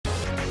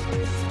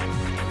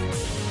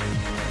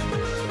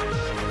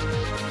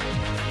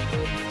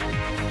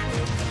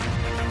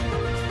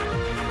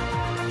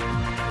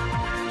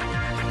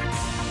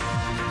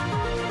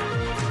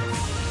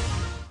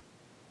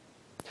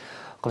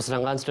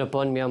Kesenangan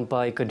sedepon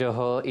miampai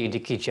kedoho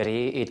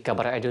i-Dikiceri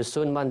kabar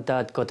i-DUSUN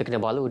mantat Kota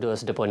Kinabalu do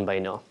sedepon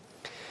baino.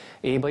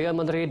 Bayan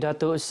Menteri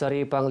Datuk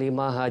Seri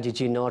Panglima Haji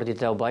Jinor di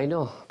Tau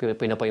Baino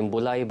pinapay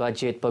bulai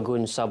bajet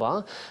Pegun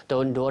Sabah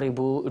tahun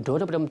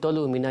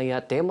 2023 minaya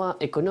tema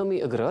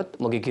ekonomi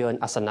agrot magigion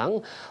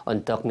asanang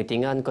untuk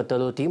mitingan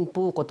kotelu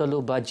timpu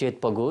kotelu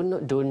bajet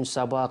Pegun dun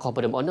Sabah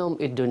Kabupaten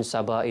Onom dun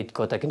Sabah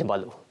Kota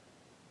Kinabalu.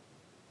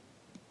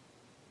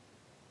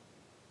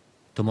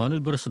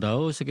 Temanul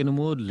bersedau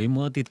sekinumud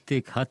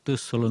 5.198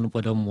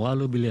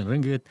 bilion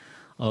ringgit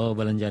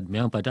balanjat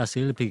miang pada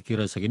hasil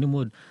pikira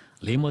sekinumud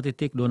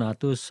 5.268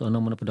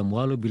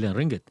 bilion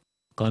ringgit.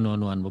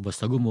 Kanonuan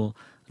babastagumo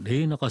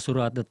di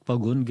nakasurat at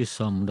pagun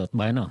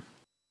gisam.baina.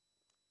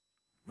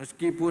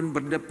 Meskipun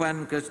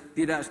berdepan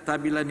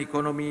ketidakstabilan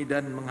ekonomi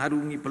dan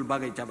mengharungi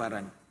pelbagai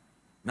cabaran,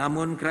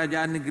 namun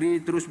kerajaan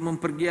negeri terus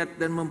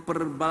mempergiat dan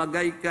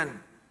memperbagaikan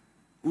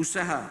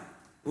usaha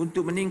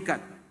untuk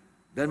meningkat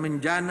dan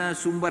menjana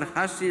sumber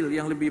hasil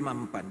yang lebih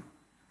mampan.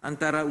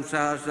 Antara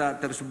usaha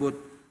tersebut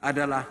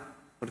adalah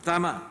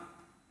pertama,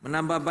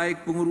 menambah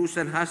baik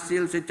pengurusan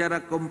hasil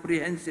secara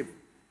komprehensif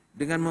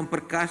dengan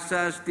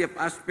memperkasa setiap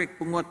aspek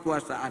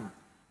penguatkuasaan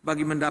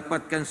bagi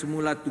mendapatkan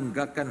semula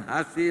tunggakan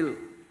hasil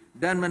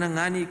dan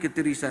menangani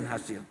keterisan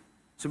hasil.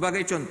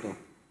 Sebagai contoh,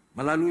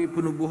 melalui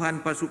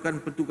penubuhan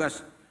pasukan petugas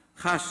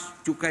khas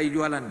cukai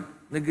jualan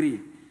negeri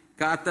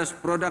ke atas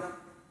produk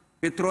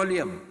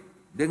petroleum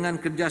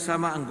dengan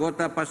kerjasama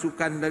anggota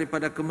pasukan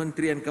daripada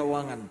Kementerian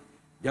Keuangan,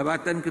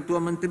 Jabatan Ketua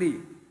Menteri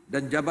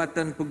dan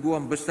Jabatan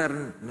Peguam Besar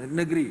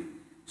Negeri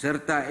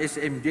serta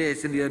SMJ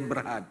Sendirian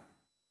Berhad.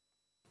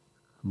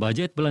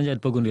 Bajet belanjaan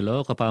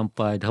pegundilo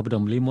kapampai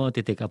dahbedam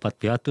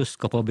 5.400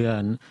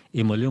 kepabian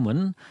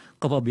emolumen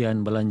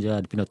kepabian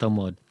belanjaan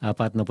pinotamod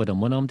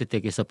 4.6.1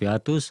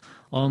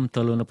 3.8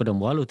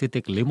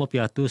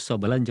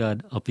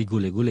 belanjaan api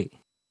gule-gule.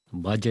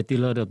 Bajet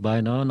ilo dat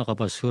baino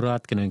nakapas surat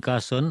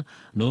kenengkason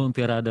noong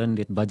piradan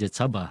dit bajet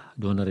Sabah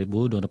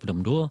 2022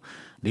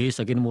 di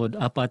saginmod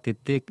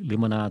 4.506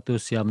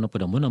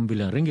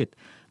 bilion ringgit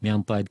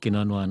miampad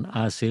kinanuan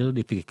hasil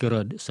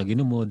dipikirad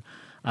saginmod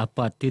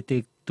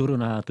 4.7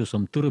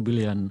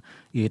 bilion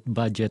it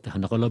bajet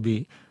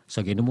nakalabi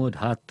saginmod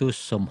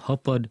 100.6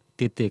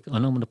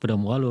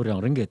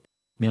 ringgit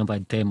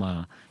miampad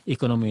tema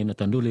ekonomi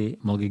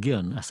natanduli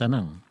magigian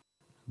asanang.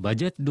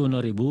 Bajet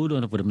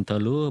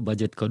 2023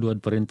 bajet kedua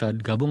Perintah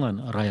Gabungan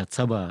Rakyat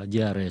Sabah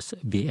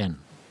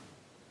JRS-BN.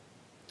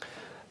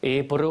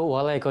 Peru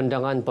Walai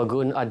Kondangan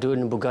Pegun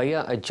Adun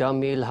Bugaya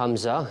Jamil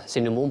Hamzah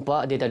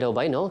sinumumpa di Tadau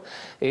Baino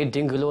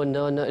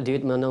dinggelunan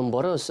di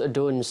menomboros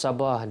dun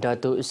Sabah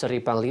Datuk Seri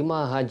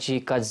Panglima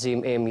Haji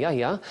Kazim M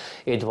Yahya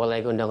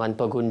Walai Kondangan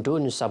Pegun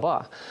dun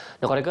Sabah.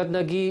 Nakarakat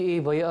lagi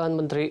Bayaan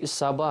Menteri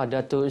Sabah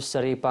Datuk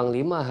Seri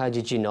Panglima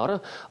Haji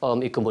Jinor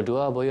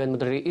Ikumudua Bayaan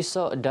Menteri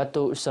Isa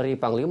Datuk Seri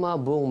Panglima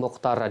Bung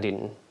Mokhtar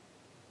Radin.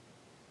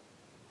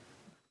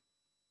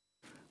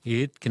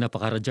 Kina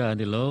pakarja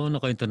nilo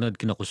naka internet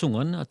kina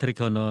kusungan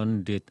atrikanon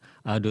dit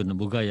adun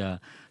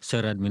bugaya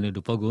serat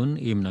menudu pagun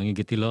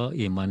nangigitilo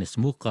manis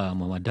muka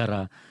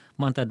mamadara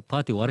mantad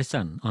pati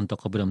warisan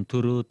untuk kebedam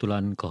turu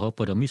tulan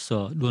kahopod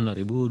miso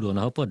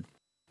 2024.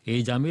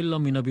 Jamil lo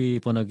minabi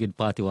ponagid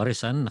pati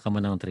warisan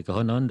nakamanang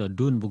trikahonon do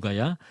dun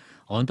bugaya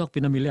untuk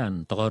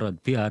pinamilian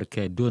tokorod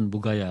PRK dun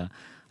bugaya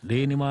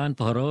di nimaan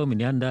paharo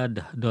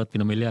miniandad dot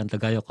pinamilian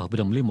tagayok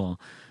kahbedam limo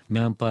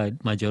miampai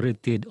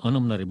majority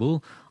 6,602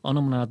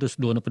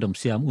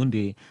 siam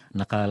undi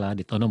nakala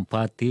di tonom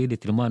pati di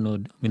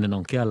Tilmanod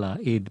minanong kiala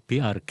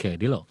PRK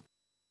dilo.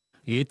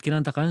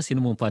 Kinantakan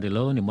sinumumpa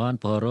dilo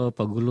nimaan paharo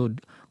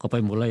pagulud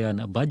kapay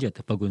mulayan budget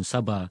Pegun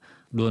Sabah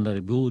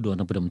 2023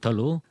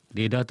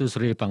 di Datuk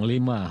Seri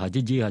Panglima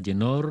Haji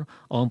Nur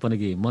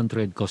panagi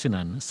Menteri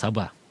Kausinan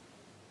Sabah.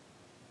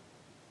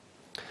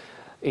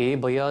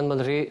 Bayan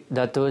Menteri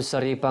Datuk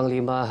Seri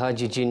Panglima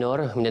Haji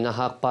Jinor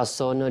menenahak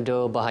pason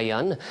do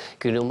bahayan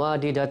kinuma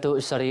di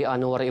Datuk Seri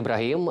Anwar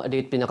Ibrahim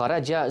di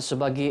Pinakaraja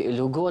sebagai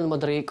luguan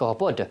Menteri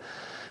Kohopod.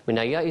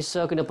 Minaya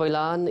isa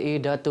kinapailan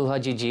Datuk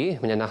Haji Ji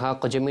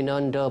menenahak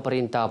kejaminan do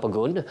Perintah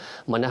Pegun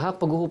menahak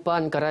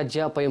peguhupan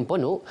karaja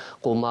payempenu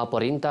kuma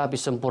Perintah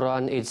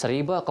Pisempuran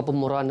Seriba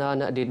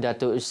kepemuranan di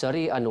Datuk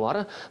Seri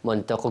Anwar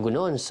mentok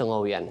kegunaan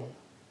sengawian.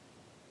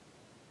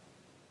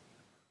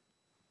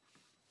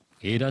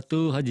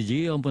 Datuk Haji Ji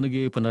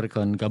panagi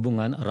penarikan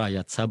Gabungan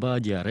Rakyat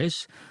Sabah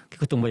JRS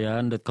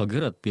kekutungbayan dat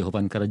kagirat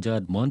pihupan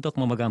kerajaan montok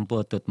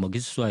memagampot tot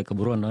magisesuai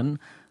keburonan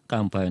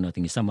kampai no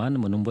tinggi saman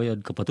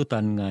menumbayad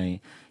kepatutan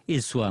ngai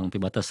isuang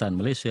pibatasan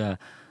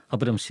Malaysia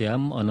kapadam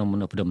siam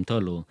 6.3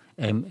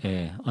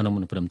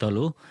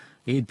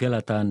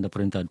 pialatan da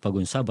Perintah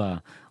Pegun Sabah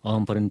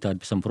Perintah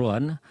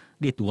Pisempuran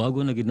di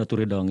tuwago nagid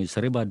naturidong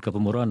seribad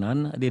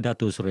kepemuranan di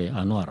Datuk Seri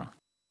Anwar.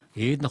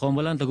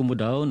 Nakambalan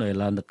tagumudaw na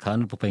ilandat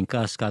kan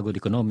pupengkas kagod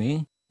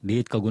ekonomi di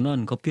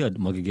kagunan kopiad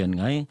magigian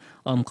ngay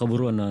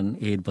kaburuanan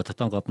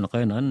patatangkap na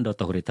kainan daw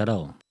tahurita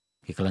daw.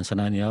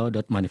 Ikalansanan yaw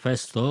dat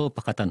manifesto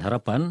Pakatan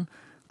Harapan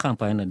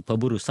kampayan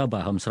paburu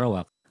Sabah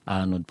Sarawak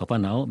anod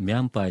papanaw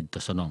miampad to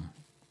sonong.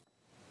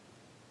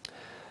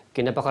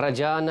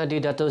 Kerajaan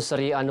di Datuk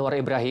Seri Anwar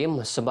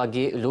Ibrahim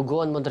sebagai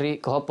luguan Menteri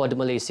Kehorpan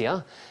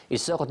Malaysia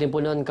isu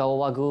ketimpunan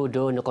kawawagu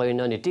do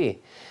nekoinan iti.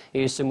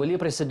 Semuli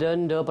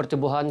Presiden de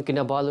Pertubuhan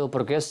Kinabalu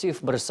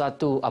Progresif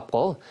Bersatu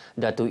APKO,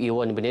 Datuk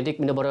Iwan Benedik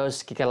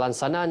menebaras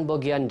kekelansanan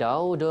bagian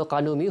dau de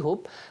kanu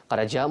mihup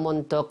kerajaan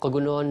montok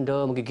kegunaan de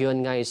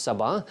mengigian ngai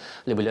Sabah,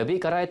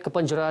 lebih-lebih karait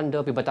kepenjuran de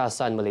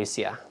perbatasan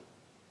Malaysia.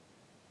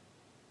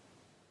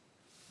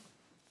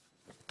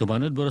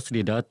 Tumanut boros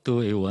di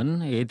Datu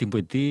Iwan,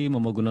 timputi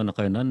memaguna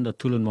nakainan da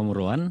tulun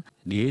memeruan,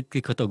 di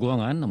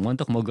kekataguangan,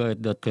 montok magait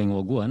dat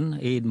pengaguan,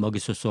 magi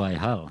sesuai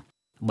hal.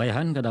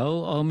 Bayahan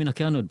kadau,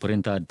 minakianud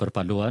perintah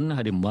perpaduan,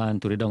 hadimban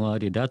turidanga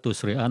di Datu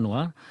Seri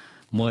Anwar,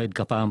 moed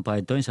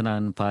kapampai toin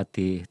sanan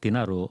pati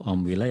tinaru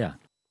wilayah.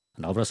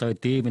 Nabrasa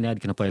iti miniad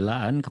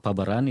kinapailaan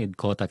kapabaran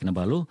kota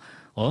Kinabalu,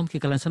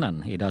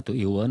 kikalansanan Datu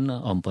Iwan,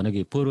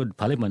 panagi purud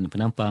parlimen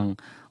penampang,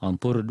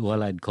 purud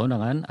walaid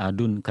keundangan,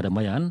 adun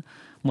kadamayan,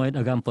 moed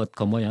agampot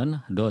kemoyan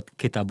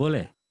kita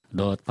boleh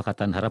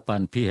Pakatan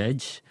Harapan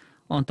PH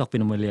untuk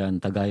pinamilian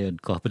tagayod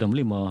ke Pedam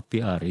 5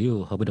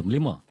 PRU Pedam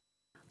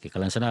 5.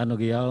 Kikalansanaan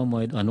nagyaw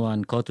moed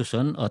anuan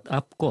kotuson at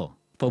APKO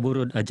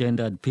paburud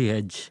agenda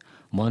PH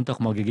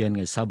montok magigian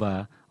ng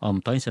Sabah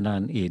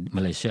tainsanan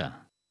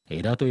Malaysia.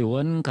 Datu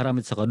Iwan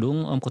karamit sa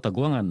kadung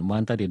kotagwangan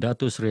manta di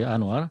Datu Seri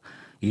Anwar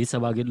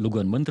sebagai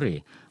luguan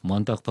menteri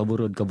montok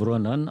paburud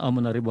keburonan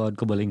menaribad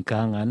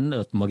kebalingkangan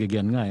at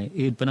magigian ngai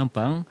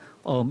penampang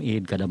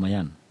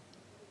kadamayan.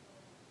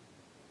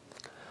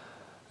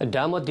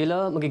 Damot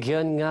dila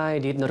magigian ngai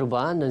di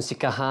naruban dan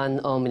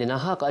sikahan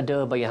minanahak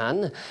ada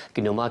bayahan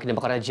kinuma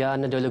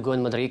kerajaan ada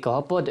luguan menteri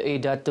Kehorpan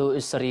Datuk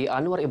Seri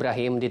Anwar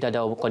Ibrahim di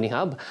tadau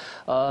konihab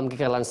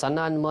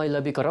kikalansanan mai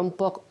lebih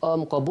kerempok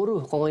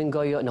kaburu kongoing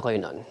gaya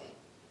nakainan.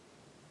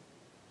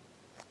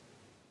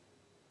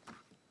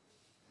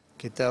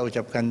 Kita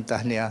ucapkan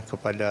tahniah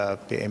kepada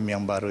PM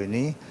yang baru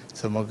ini.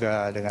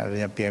 Semoga dengan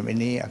adanya PM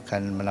ini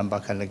akan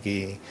menambahkan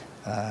lagi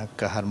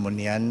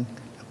keharmonian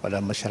kepada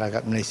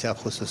masyarakat Malaysia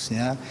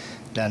khususnya,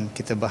 dan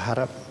kita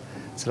berharap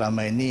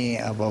selama ini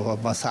beberapa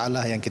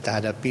masalah yang kita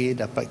hadapi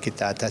dapat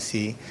kita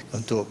atasi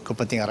untuk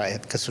kepentingan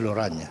rakyat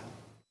keseluruhannya.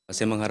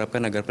 Saya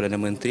mengharapkan agar Perdana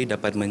Menteri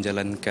dapat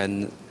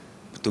menjalankan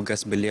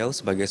tugas beliau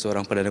sebagai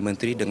seorang Perdana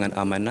Menteri dengan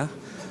amanah,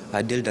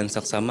 adil dan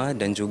saksama,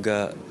 dan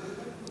juga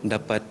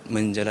dapat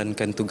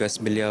menjalankan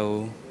tugas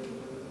beliau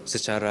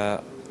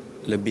secara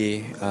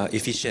lebih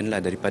efisien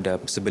daripada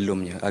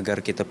sebelumnya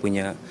agar kita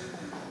punya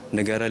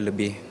negara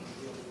lebih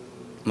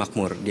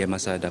makmur di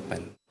masa hadapan.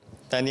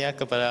 Tahniah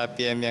kepada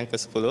PM yang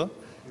ke-10.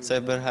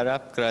 Saya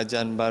berharap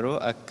kerajaan baru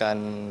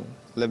akan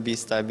lebih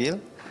stabil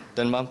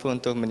dan mampu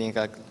untuk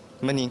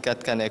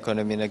meningkatkan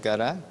ekonomi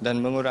negara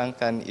dan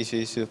mengurangkan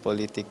isu-isu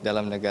politik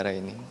dalam negara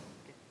ini.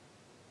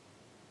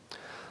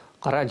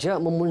 Kerajaan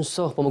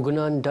memunsuh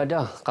pemenggunaan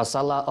dadah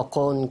kasala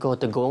akun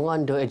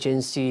keteguangan de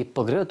agensi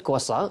pegerat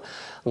kuasa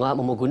ngak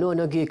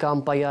memeguna negi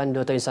kampayan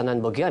de taisanan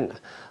bagian.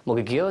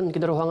 Magigian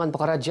kineruhangan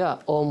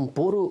pekaraja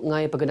puru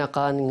ngai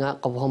pergenakan ngak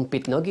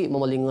kehompit negi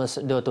memalingas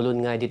de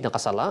tulun ngai ditna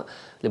kasala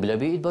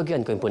lebih-lebih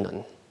bagian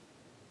kehimpunan.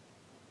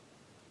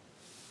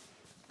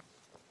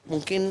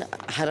 Mungkin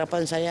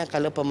harapan saya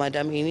kalau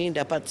pemadam ini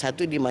dapat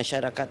satu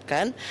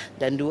dimasyarakatkan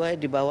dan dua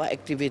dibawa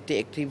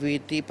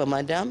aktiviti-aktiviti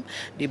pemadam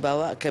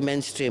dibawa ke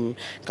mainstream.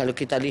 Kalau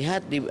kita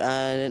lihat di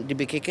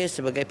BKK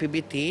sebagai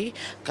PBT,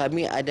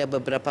 kami ada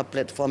beberapa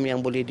platform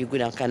yang boleh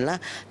digunakan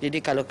lah. Jadi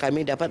kalau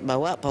kami dapat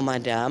bawa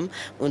pemadam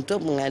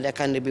untuk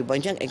mengadakan lebih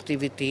banyak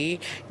aktiviti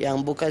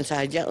yang bukan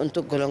sahaja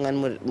untuk golongan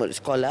murid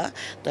sekolah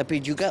tapi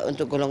juga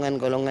untuk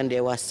golongan-golongan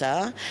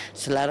dewasa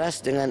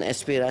selaras dengan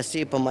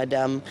aspirasi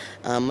pemadam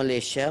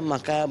Malaysia,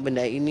 maka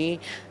benda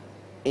ini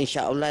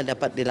insya-Allah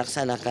dapat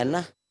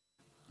dilaksanakanlah.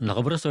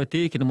 Nakaberas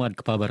iti kinumat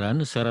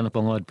kepabaran sarana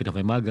pangod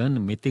pinapamagan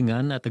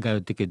mitingan at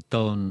tagayod tikid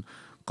taon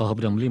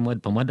kahabdam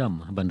limad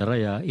pemadam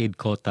bandaraya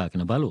kota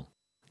Kinabalu.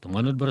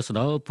 Tumanod beras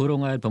daw puro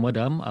ngayad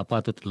pemadam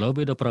apatut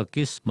lobe da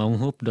prakis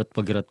manghup dot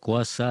pagirat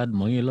kuasa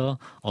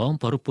mangilo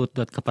paruput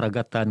dot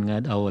kaparagatan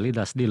ngad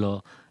awalidas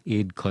dilo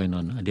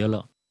koinon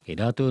dialo.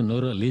 Datu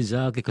Nur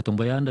Liza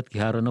ketumbayan dat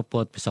kiharana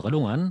pot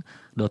pisakadungan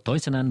do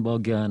toisanan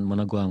bagian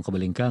menaguang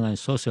kebalingkangan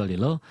sosial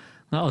dilo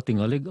nga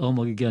tingolig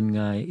magigian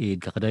nga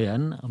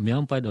kakadayan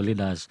miampay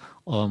olidas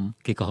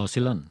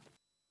kikahosilan.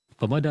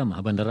 Pemadam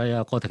bandaraya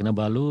Kota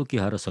Kinabalu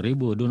kihara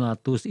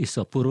 1,210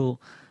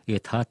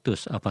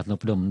 142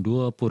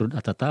 purud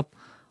atatap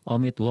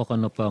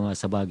wakan pang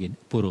sabagin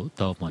puro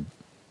taupon.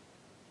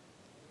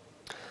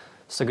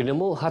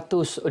 Segenemu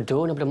hatus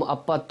don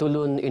apat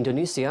tulun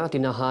Indonesia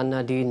tinahan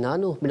di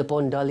nanuh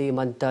binapon dali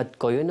mantat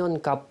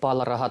koyonon kapal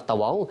rahat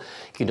tawau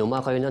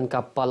kinuma koyonon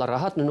kapal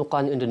rahat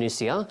nunukan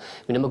Indonesia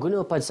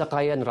minamaguna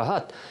padsakayan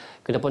rahat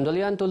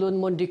kinapondalian tulun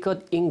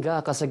mondikat ingga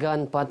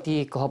kasagan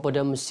pati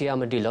Kehorpan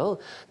Siam Dilo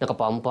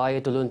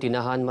nakapampai tulun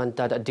tinahan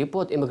mantat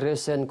Depot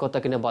Immigration Kota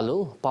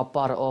Kinabalu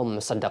papar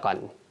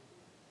sandakan.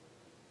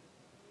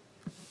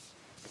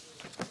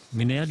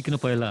 Minayad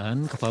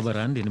kinapailaan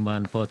kapabaran di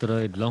naman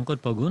Potroid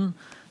Longkot Pagun,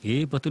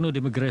 patuno di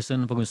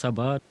Immigration Pagun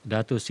Sabah,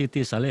 Dato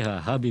Siti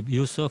Saleha Habib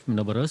Yusuf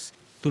minabaras,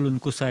 tulun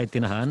kusai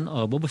tinahan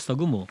o bobos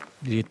tagumo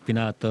di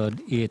pinatod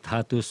it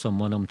hatus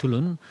somonam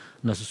tulun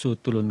nasusu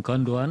tulun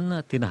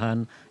konduan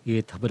tinahan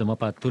it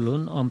habadamapat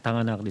tulun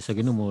tanganak di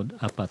saginumod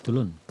apat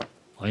tulun.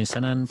 O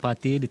insanan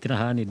pati di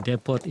tinahan di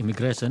depot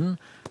immigration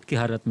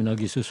kiharat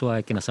minagi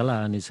susuai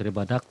kinasalaan di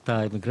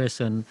seribadakta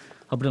immigration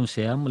habadam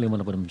siam 5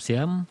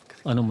 siam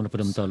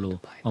 6 tolu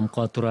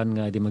koturan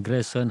nga di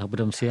immigration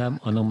habadam siam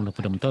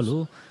 6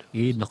 tolu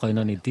i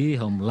nakoinan iti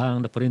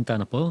lang da perintah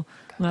na po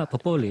nga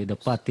papoli da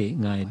pati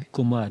nga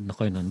kumad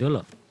nakoinan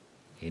dolo.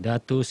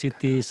 Datu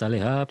Siti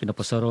SAHIH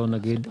pinapasaro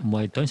nagid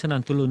moy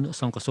insanan tulun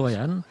sang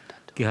kasuayan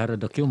kihara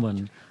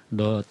dokumen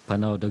dot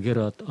panaw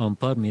dagirot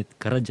permit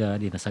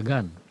karaja di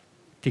nasagan.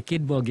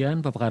 Tikid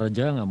bagian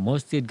papakaraja nga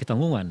mostid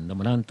kitangungan na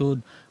manantud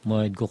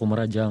mo'y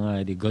kukumaraja nga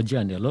di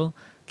gojian delo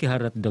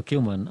kiharat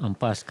dokumen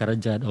pas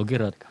karaja o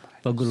girot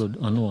pagulod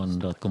anuan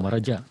dot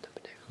kumaraja.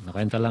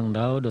 Nakaintalang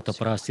daw dot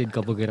operasid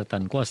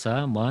kabugiratan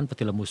kuasa man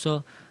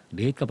patilamuso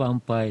diit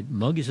kapampay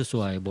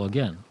magisusuay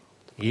bagian.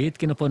 It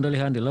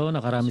kinapondalihan dilo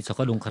nakaramit sa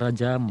kadung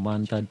karaja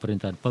mantad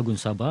perintah pagun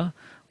Sabah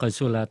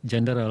Konsulat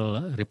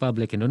Jenderal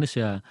Republik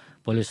Indonesia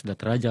Polis Dat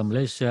Raja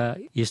Malaysia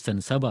Eastern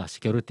Sabah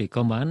Security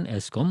Command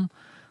ESCOM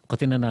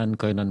Kotinanan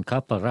Koinan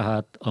Kapal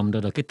Rahat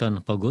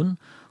Dodokitan Pagun,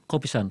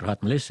 Kopisan Rahat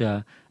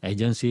Malaysia,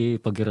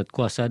 Agensi Pagirat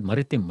Kuasad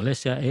Maritim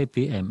Malaysia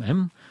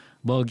APMM,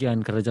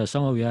 Bagian Kerajaan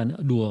Sangawian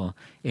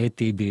 2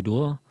 ATB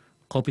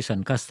 2,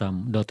 Kopisan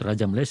Custom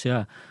Raja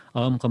Malaysia,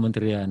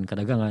 Kementerian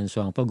Kedagangan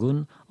Suang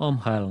Pagun,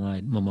 Hal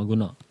Ngait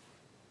Mamaguno.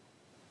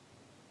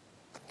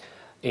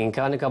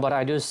 Ingkan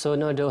kabar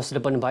i-DUSUN do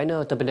sedepan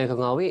baina terpindah ke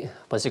ngawi,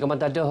 pasikaman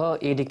tadah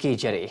idiki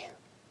jari.